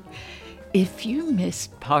Friday. If you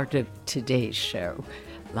missed part of today's show,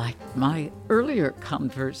 like my earlier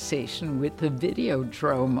conversation with the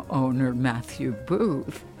Videodrome owner, Matthew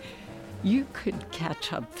Booth, you could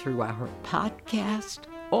catch up through our podcast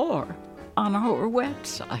or on our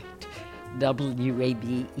website,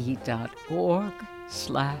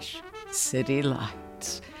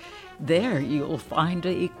 wabe.org/citylights. There you'll find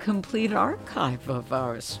a complete archive of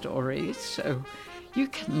our stories, so you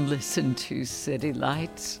can listen to City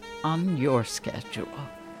Lights on your schedule.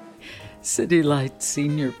 City Lights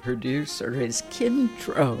senior producer is Kim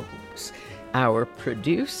Drobes. Our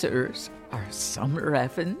producers are Summer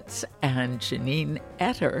Evans and Janine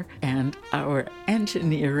Etter, and our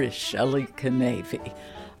engineer is Shelley Canavy.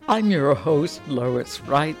 I'm your host, Lois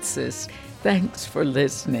Reitzes. Thanks for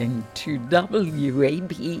listening to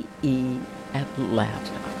WABE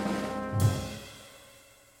Atlanta.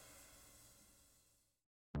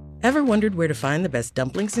 Ever wondered where to find the best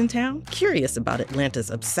dumplings in town? Curious about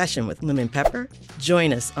Atlanta's obsession with lemon pepper?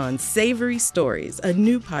 Join us on Savory Stories, a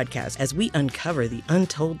new podcast as we uncover the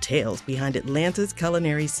untold tales behind Atlanta's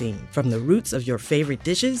culinary scene. From the roots of your favorite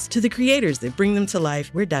dishes to the creators that bring them to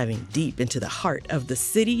life, we're diving deep into the heart of the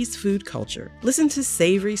city's food culture. Listen to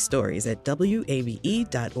Savory Stories at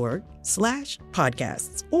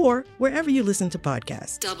wabe.org/podcasts or wherever you listen to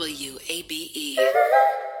podcasts. WABE.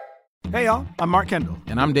 Hey y'all, I'm Mark Kendall.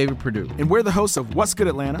 And I'm David Perdue. And we're the hosts of What's Good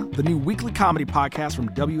Atlanta, the new weekly comedy podcast from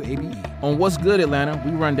WABE. On What's Good Atlanta,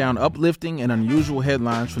 we run down uplifting and unusual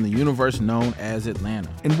headlines from the universe known as Atlanta.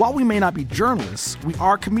 And while we may not be journalists, we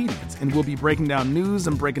are comedians, and we'll be breaking down news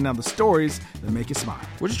and breaking down the stories that make you smile.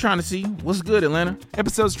 We're just trying to see what's good, Atlanta.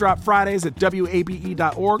 Episodes drop Fridays at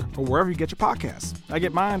wabe.org or wherever you get your podcasts. I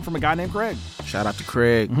get mine from a guy named Craig. Shout out to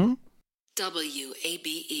Craig.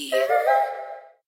 WABE.